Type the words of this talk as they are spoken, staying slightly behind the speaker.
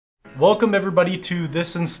Welcome everybody to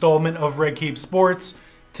this installment of Red Cape Sports.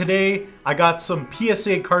 Today I got some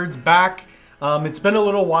PSA cards back. It's been a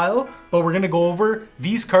little while, but we're gonna go over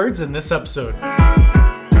these cards in this episode.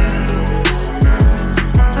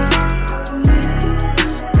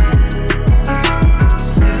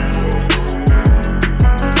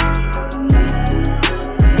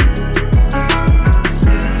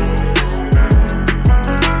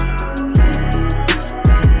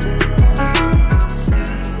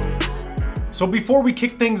 So before we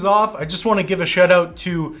kick things off, I just want to give a shout out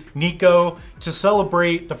to Nico to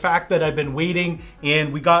celebrate the fact that I've been waiting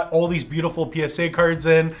and we got all these beautiful PSA cards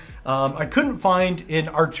in. I couldn't find an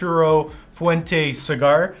Arturo Fuente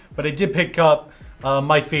cigar, but I did pick up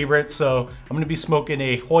my favorite. So I'm going to be smoking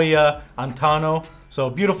a Hoya Antano.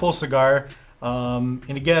 So beautiful cigar. And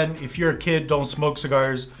again, if you're a kid, don't smoke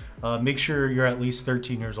cigars. Make sure you're at least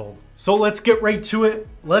 13 years old. So let's get right to it.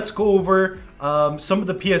 Let's go over some of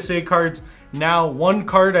the PSA cards. Now, one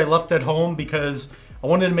card I left at home because I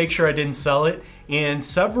wanted to make sure I didn't sell it. And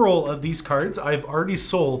several of these cards I've already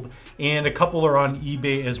sold and a couple are on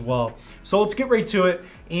eBay as well. So let's get right to it.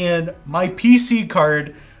 And my PC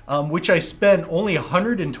card, which I spent only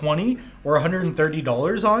 $120 or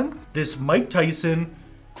 $130 on, this Mike Tyson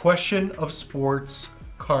Question of Sports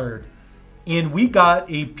card. And we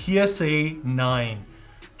got a PSA 9.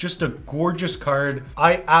 Just a gorgeous card.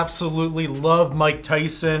 I absolutely love Mike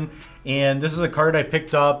Tyson. And this is a card I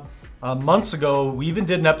picked up months ago. We even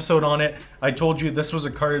did an episode on it. I told you this was a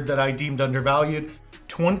card that I deemed undervalued.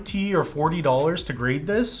 $20 or $40 to grade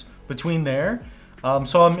this between there.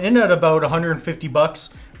 So I'm in at about 150 bucks.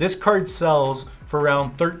 This card sells for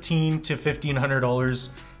around $1,300 to $1,500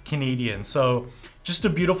 Canadian. So just a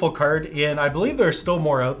beautiful card. And I believe there's still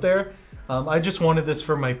more out there. I just wanted this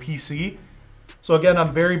for my PC. So again,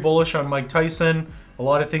 I'm very bullish on Mike Tyson. A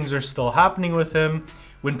lot of things are still happening with him.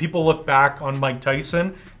 When people look back on Mike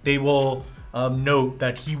Tyson, they will note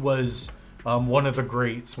that he was one of the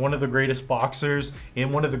greats, one of the greatest boxers,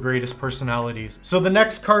 and one of the greatest personalities. So the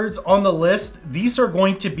next cards on the list, these are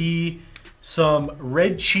going to be some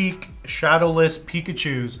Red Cheek Shadowless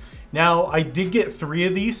Pikachus. Now, I did get 3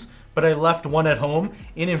 of these, but I left one at home.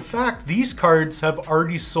 And in fact, these cards have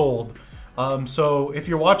already sold. So if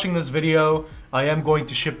you're watching this video, I am going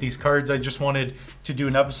to ship these cards. I just wanted to do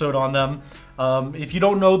an episode on them. If you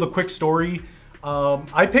don't know the quick story,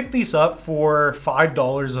 I picked these up for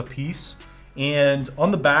 $5 a piece, and on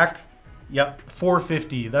the back, yep,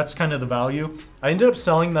 $4.50. That's kind of the value. I ended up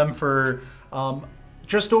selling them for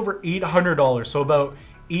just over $800, so about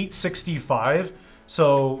 $865.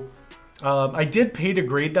 So I did pay to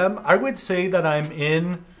grade them. I would say that I'm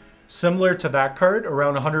in similar to that card,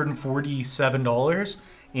 around $147,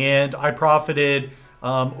 and I profited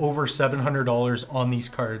over $700 on these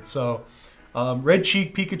cards. So Red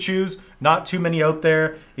Cheek Pikachus, not too many out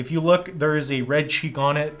there. If you look, there is a red cheek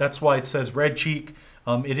on it. That's why it says Red Cheek.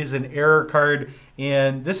 It is an error card,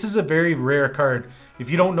 and this is a very rare card. If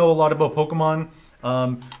you don't know a lot about Pokemon,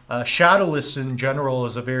 Shadowless in general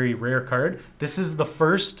is a very rare card. This is the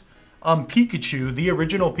first Pikachu, the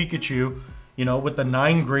original Pikachu, you know, with the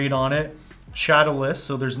 9 grade on it, Shadowless,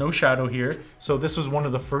 so there's no shadow here. So this was one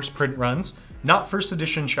of the first print runs, not first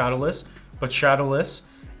edition Shadowless, but Shadowless,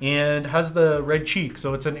 and has the red cheek,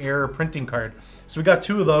 so it's an error printing card. So we got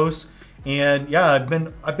 2 of those, and yeah, I've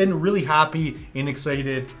been really happy and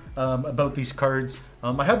excited about these cards.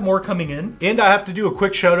 I have more coming in, and I have to do a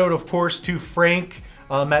quick shout out, of course, to Frank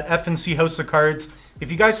at F&C House of Cards.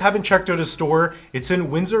 If you guys haven't checked out his store, it's in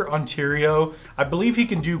Windsor, Ontario. I believe he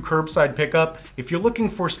can do curbside pickup. If you're looking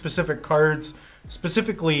for specific cards,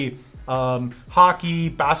 specifically hockey,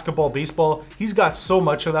 basketball, baseball, he's got so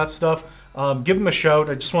much of that stuff. Give him a shout.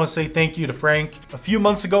 I just want to say thank you to Frank. A few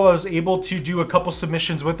months ago, I was able to do a couple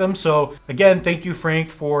submissions with him. So again, thank you, Frank,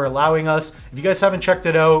 for allowing us. If you guys haven't checked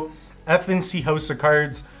it out, F&C House of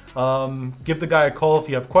Cards, give the guy a call if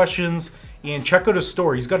you have questions, and check out his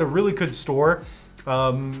store. He's got a really good store.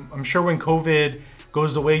 I'm sure when COVID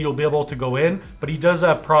goes away, you'll be able to go in, but he does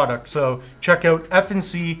have products. So check out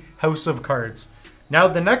F&C House of Cards. Now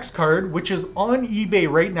the next card, which is on eBay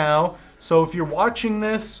right now. So if you're watching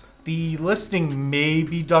this, the listing may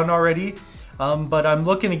be done already, but I'm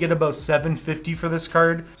looking to get about $750 for this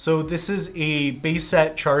card. So this is a base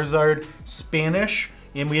set Charizard Spanish,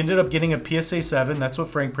 and we ended up getting a PSA 7. That's what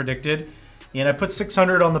Frank predicted. And I put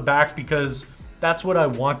 600 on the back because that's what I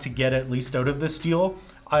want to get at least out of this deal.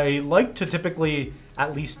 I like to typically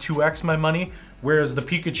at least 2x my money, whereas the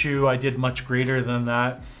Pikachu, I did much greater than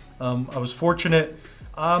that. I was fortunate.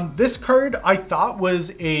 This card I thought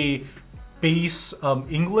was a base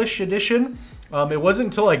English edition. It wasn't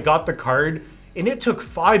until I got the card and it took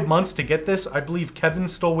 5 months to get this. I believe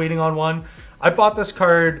Kevin's still waiting on one. I bought this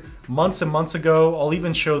card months and months ago. I'll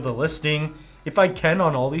even show the listing. If I can,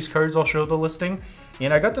 on all these cards, I'll show the listing.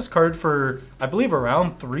 And I got this card for, I believe,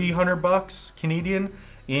 around 300 bucks Canadian.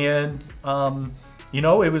 And, you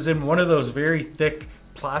know, it was in one of those very thick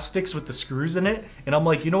plastics with the screws in it. And I'm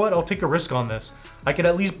like, you know what? I'll take a risk on this. I could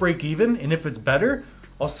at least break even. And if it's better,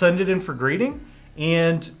 I'll send it in for grading.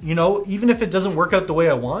 And, you know, even if it doesn't work out the way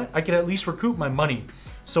I want, I can at least recoup my money.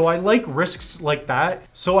 So I like risks like that.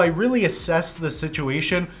 So I really assess the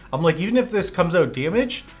situation. I'm like, even if this comes out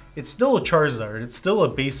damaged, it's still a Charizard. It's still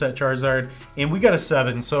a base set Charizard. And we got a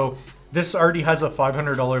 7. So this already has a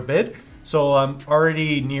 $500 bid. So I'm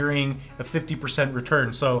already nearing a 50%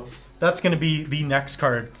 return. So that's going to be the next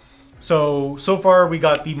card. So far we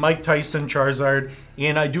got the Mike Tyson Charizard.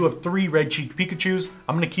 And I do have 3 Red Cheek Pikachus.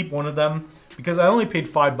 I'm going to keep one of them because I only paid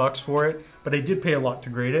 $5 for it. But I did pay a lot to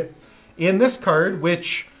grade it. In this card,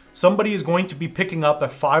 which somebody is going to be picking up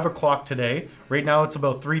at 5 o'clock today. Right now it's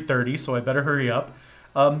about 3:30, so I better hurry up.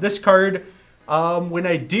 This card, when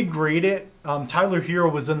I did grade it, Tyler Hero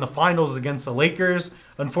was in the finals against the Lakers.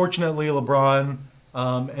 Unfortunately, LeBron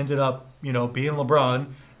ended up, you know, being LeBron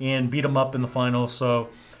and beat him up in the finals. So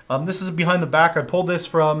this is behind the back. I pulled this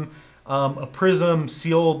from a Prism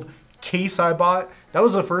sealed case I bought. That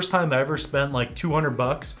was the first time I ever spent like 200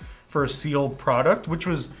 bucks for a sealed product, which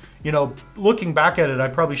was, you know, looking back at it, I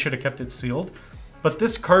probably should have kept it sealed. But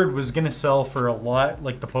this card was going to sell for a lot,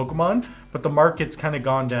 like the Pokemon, but the market's kind of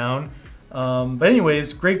gone down. But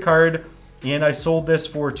anyways, great card. And I sold this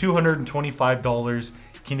for $225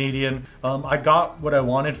 Canadian. I got what I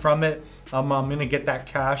wanted from it. I'm going to get that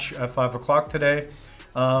cash at 5 o'clock today.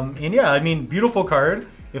 And yeah, I mean, beautiful card.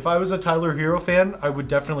 If I was a Tyler Hero fan, I would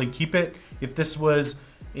definitely keep it. If this was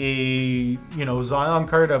a, you know, Zion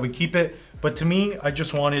card, I would keep it. But to me, I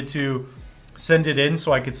just wanted to send it in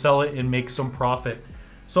so I could sell it and make some profit.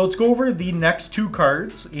 So let's go over the next 2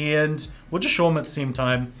 cards and we'll just show them at the same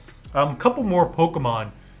time. A couple more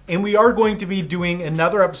Pokemon. And we are going to be doing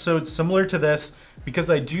another episode similar to this because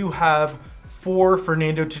I do have 4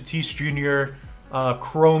 Fernando Tatis Jr.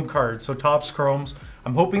 Chrome cards, so Topps Chromes.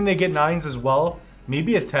 I'm hoping they get 9s as well.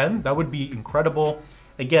 Maybe a 10, that would be incredible.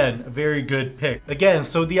 Again, a very good pick. Again,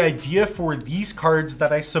 so the idea for these cards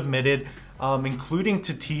that I submitted, including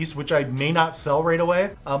Tatis, which I may not sell right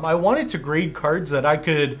away, I wanted to grade cards that I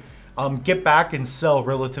could get back and sell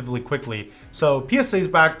relatively quickly. So PSA's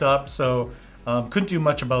backed up, so couldn't do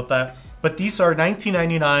much about that. But these are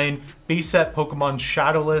 1999 base set Pokemon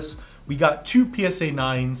Shadowless. We got 2 PSA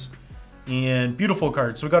 9s and beautiful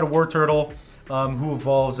cards. So we got a War Turtle who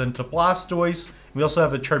evolves into Blastoise. We also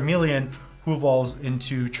have a Charmeleon who evolves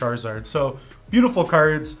into Charizard. So beautiful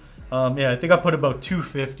cards. Yeah, I think I put about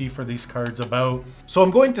 $250 for these cards about. So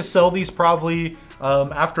I'm going to sell these probably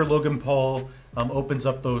after Logan Paul opens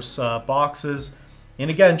up those boxes. And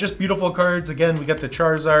again, just beautiful cards. Again, we got the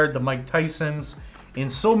Charizard, the Mike Tysons,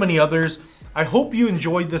 and so many others. I hope you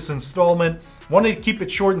enjoyed this installment. Wanted to keep it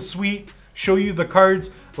short and sweet, show you the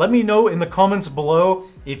cards. Let me know in the comments below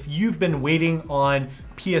if you've been waiting on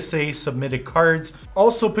PSA submitted cards.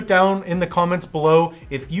 Also put down in the comments below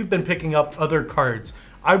if you've been picking up other cards.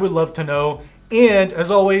 I would love to know. And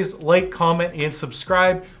as always, like, comment, and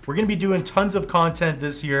subscribe. We're going to be doing tons of content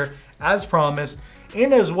this year, as promised.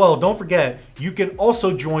 And as well, don't forget, you can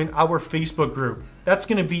also join our Facebook group. That's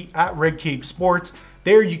going to be at Red Cape Sports.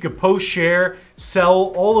 There you can post, share,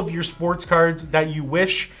 sell all of your sports cards that you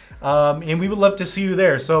wish. And we would love to see you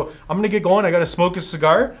there. So I'm going to get going. I got to smoke a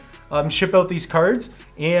cigar, ship out these cards.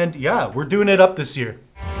 And yeah, we're doing it up this year.